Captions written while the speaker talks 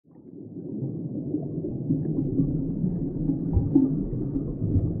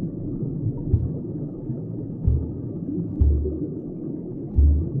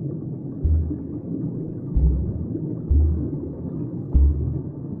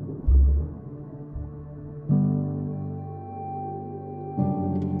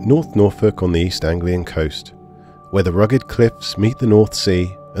North Norfolk on the East Anglian coast, where the rugged cliffs meet the North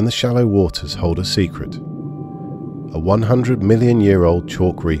Sea and the shallow waters hold a secret. A 100-million-year-old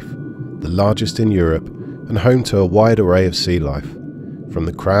chalk reef, the largest in Europe and home to a wide array of sea life. From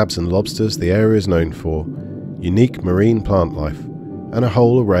the crabs and lobsters the area is known for, unique marine plant life, and a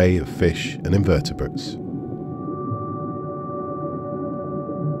whole array of fish and invertebrates.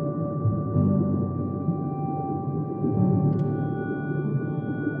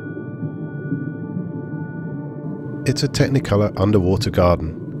 It's a technicolor underwater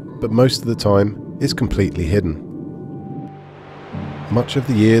garden, but most of the time it's completely hidden. Much of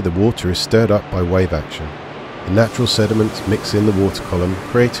the year the water is stirred up by wave action. The natural sediments mix in the water column,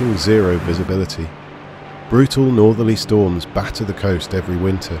 creating zero visibility. Brutal northerly storms batter the coast every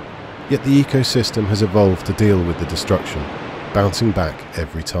winter, yet the ecosystem has evolved to deal with the destruction, bouncing back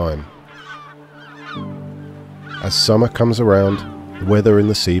every time. As summer comes around, the weather in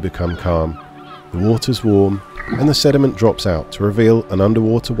the sea becomes calm, the water's warm, and the sediment drops out to reveal an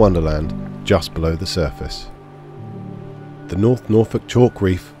underwater wonderland just below the surface. The North Norfolk Chalk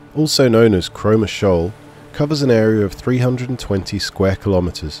Reef, also known as Cromer Shoal, covers an area of 320 square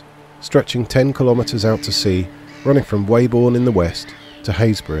kilometres, stretching 10 kilometres out to sea, running from Weybourne in the west to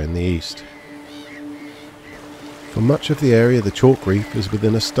Haysborough in the east. For much of the area, the chalk reef is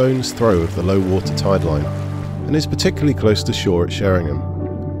within a stone's throw of the low water tide line, and is particularly close to shore at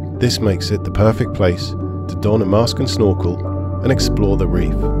Sheringham. This makes it the perfect place to don a mask and snorkel and explore the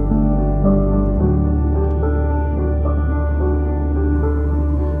reef.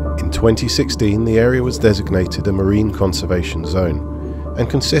 In 2016, the area was designated a marine conservation zone and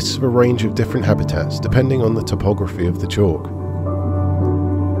consists of a range of different habitats depending on the topography of the chalk.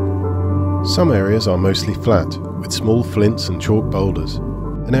 Some areas are mostly flat, with small flints and chalk boulders,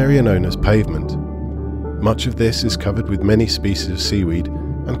 an area known as pavement. Much of this is covered with many species of seaweed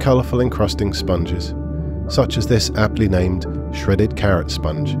and colourful encrusting sponges, such as this aptly named shredded carrot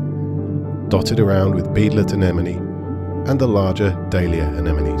sponge, dotted around with beadlet anemone and the larger dahlia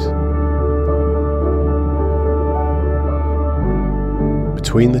anemones.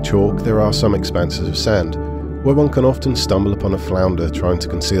 Between the chalk there are some expanses of sand, where one can often stumble upon a flounder trying to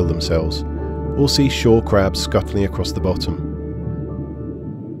conceal themselves, or see shore crabs scuttling across the bottom.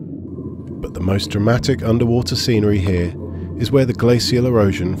 But the most dramatic underwater scenery here is where the glacial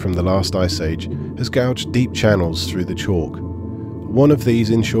erosion from the last ice age has gouged deep channels through the chalk. One of these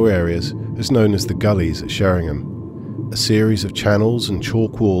inshore areas is known as the gullies at Sheringham, a series of channels and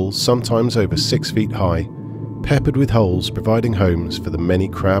chalk walls sometimes over 6 feet high, peppered with holes providing homes for the many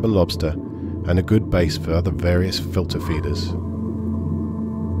crab and lobster and a good base for other various filter feeders.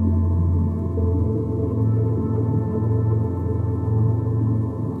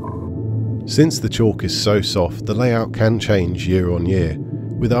 Since the chalk is so soft, the layout can change year on year,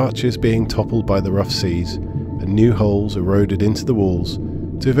 with arches being toppled by the rough seas and new holes eroded into the walls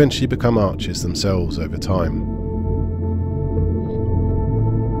to eventually become arches themselves over time.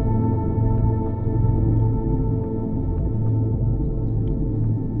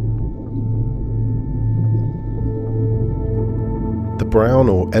 The brown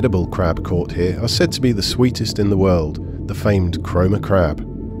or edible crab caught here are said to be the sweetest in the world, the famed Cromer crab.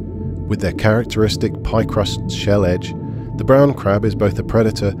 With their characteristic pie-crust shell edge, the brown crab is both a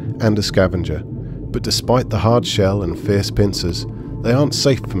predator and a scavenger, but despite the hard shell and fierce pincers, they aren't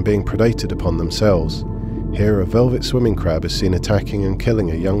safe from being predated upon themselves. Here a velvet swimming crab is seen attacking and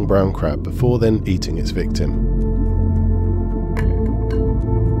killing a young brown crab before then eating its victim.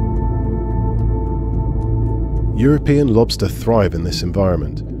 European lobster thrive in this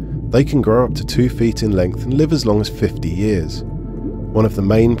environment. They can grow up to 2 feet in length and live as long as 50 years. One of the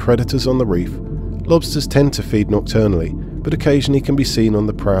main predators on the reef, lobsters tend to feed nocturnally, but occasionally can be seen on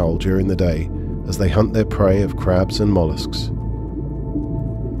the prowl during the day as they hunt their prey of crabs and mollusks.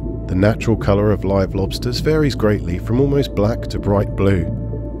 The natural colour of live lobsters varies greatly from almost black to bright blue.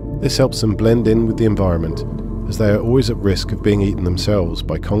 This helps them blend in with the environment, as they are always at risk of being eaten themselves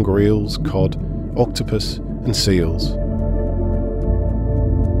by conger eels, cod, octopus and seals.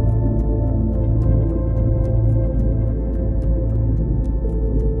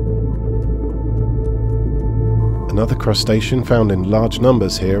 Another crustacean found in large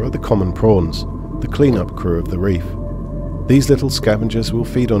numbers here are the common prawns, the clean-up crew of the reef. These little scavengers will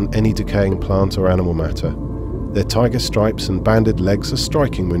feed on any decaying plant or animal matter. Their tiger stripes and banded legs are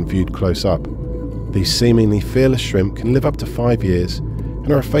striking when viewed close up. These seemingly fearless shrimp can live up to 5 years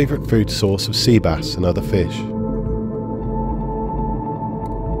and are a favourite food source of sea bass and other fish.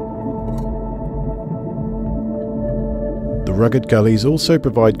 The rugged gullies also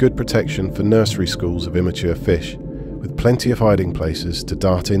provide good protection for nursery schools of immature fish, with plenty of hiding places to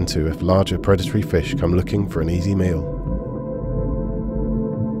dart into if larger predatory fish come looking for an easy meal.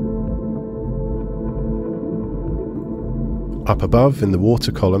 Up above in the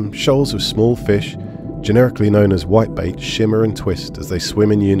water column, shoals of small fish, generically known as whitebait, shimmer and twist as they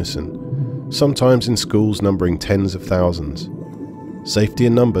swim in unison, sometimes in schools numbering tens of thousands. Safety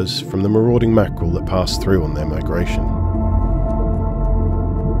in numbers from the marauding mackerel that pass through on their migration.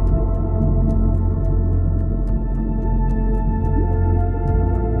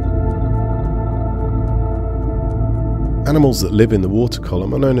 Animals that live in the water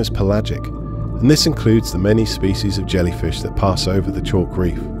column are known as pelagic, and this includes the many species of jellyfish that pass over the chalk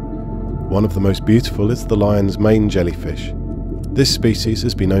reef. One of the most beautiful is the lion's mane jellyfish. This species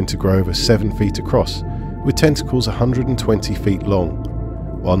has been known to grow over 7 feet across, with tentacles 120 feet long.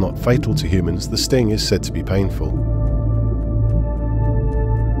 While not fatal to humans, the sting is said to be painful.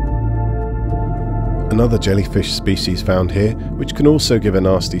 Another jellyfish species found here, which can also give a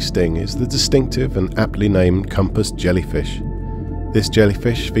nasty sting, is the distinctive and aptly named compass jellyfish. This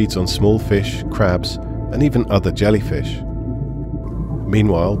jellyfish feeds on small fish, crabs, and even other jellyfish.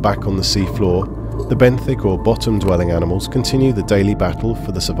 Meanwhile, back on the sea floor, the benthic or bottom-dwelling animals continue the daily battle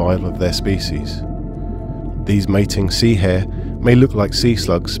for the survival of their species. These mating sea hare may look like sea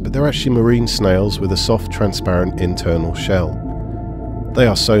slugs, but they're actually marine snails with a soft, transparent internal shell. They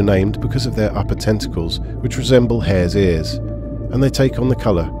are so named because of their upper tentacles, which resemble hare's ears, and they take on the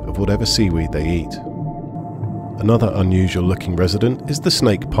colour of whatever seaweed they eat. Another unusual looking resident is the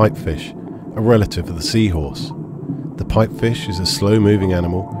snake pipefish, a relative of the seahorse. The pipefish is a slow moving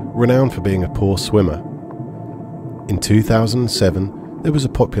animal, renowned for being a poor swimmer. In 2007, there was a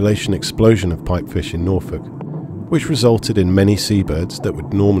population explosion of pipefish in Norfolk, which resulted in many seabirds that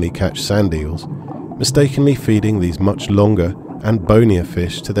would normally catch sand eels, mistakenly feeding these much longer and bonier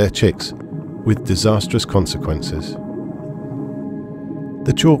fish to their chicks, with disastrous consequences.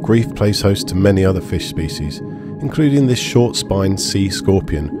 The chalk reef plays host to many other fish species, including this short-spined sea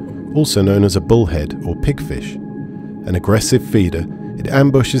scorpion, also known as a bullhead or pigfish. An aggressive feeder, it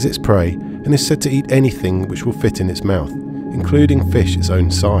ambushes its prey and is said to eat anything which will fit in its mouth, including fish its own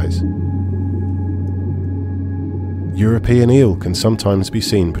size. European eel can sometimes be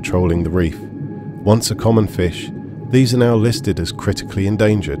seen patrolling the reef. Once a common fish, these are now listed as critically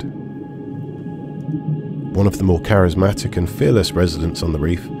endangered. One of the more charismatic and fearless residents on the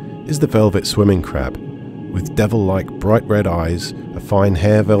reef is the velvet swimming crab. With devil-like bright red eyes, a fine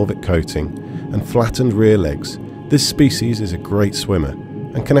hair velvet coating, and flattened rear legs, this species is a great swimmer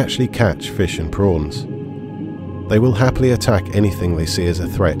and can actually catch fish and prawns. They will happily attack anything they see as a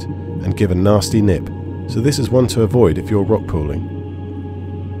threat and give a nasty nip, so this is one to avoid if you're rock pooling.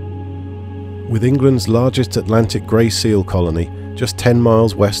 With England's largest Atlantic grey seal colony just 10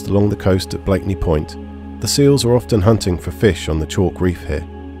 miles west along the coast at Blakeney Point, the seals are often hunting for fish on the chalk reef here.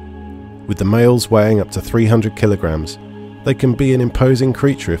 With the males weighing up to 300 kilograms, they can be an imposing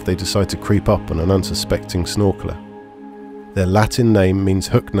creature if they decide to creep up on an unsuspecting snorkeller. Their Latin name means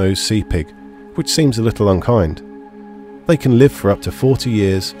hook-nosed sea pig, which seems a little unkind. They can live for up to 40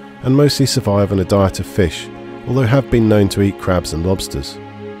 years and mostly survive on a diet of fish, although have been known to eat crabs and lobsters.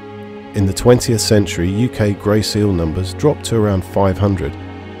 In the 20th century, UK grey seal numbers dropped to around 500,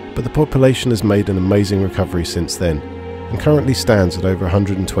 but the population has made an amazing recovery since then, and currently stands at over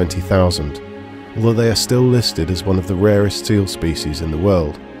 120,000, although they are still listed as one of the rarest seal species in the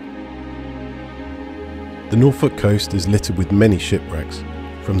world. The Norfolk coast is littered with many shipwrecks,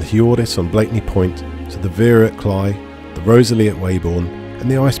 from the Heordis on Blakeney Point to the Vera at Cley, the Rosalie at Weybourne, and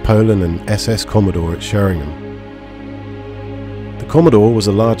the Ice Poland and SS Commodore at Sheringham. The Commodore was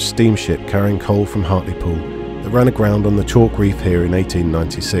a large steamship carrying coal from Hartlepool that ran aground on the chalk reef here in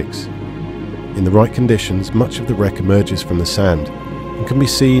 1896. In the right conditions, much of the wreck emerges from the sand and can be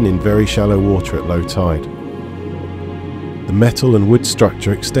seen in very shallow water at low tide. The metal and wood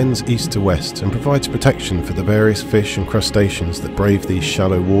structure extends east to west and provides protection for the various fish and crustaceans that brave these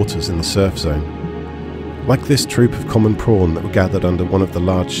shallow waters in the surf zone, like this troop of common prawn that were gathered under one of the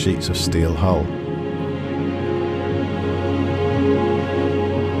large sheets of steel hull.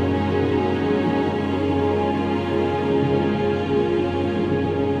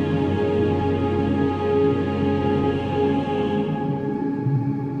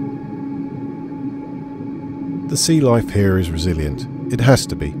 The sea life here is resilient. It has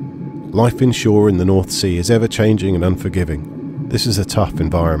to be. Life inshore in the North Sea is ever-changing and unforgiving. This is a tough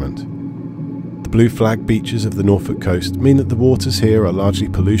environment. The blue flag beaches of the Norfolk coast mean that the waters here are largely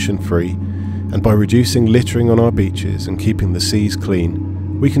pollution-free, and by reducing littering on our beaches and keeping the seas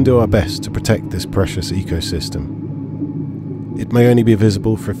clean, we can do our best to protect this precious ecosystem. It may only be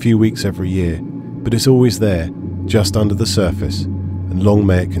visible for a few weeks every year, but it's always there, just under the surface, and long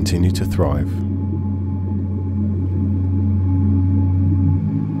may it continue to thrive.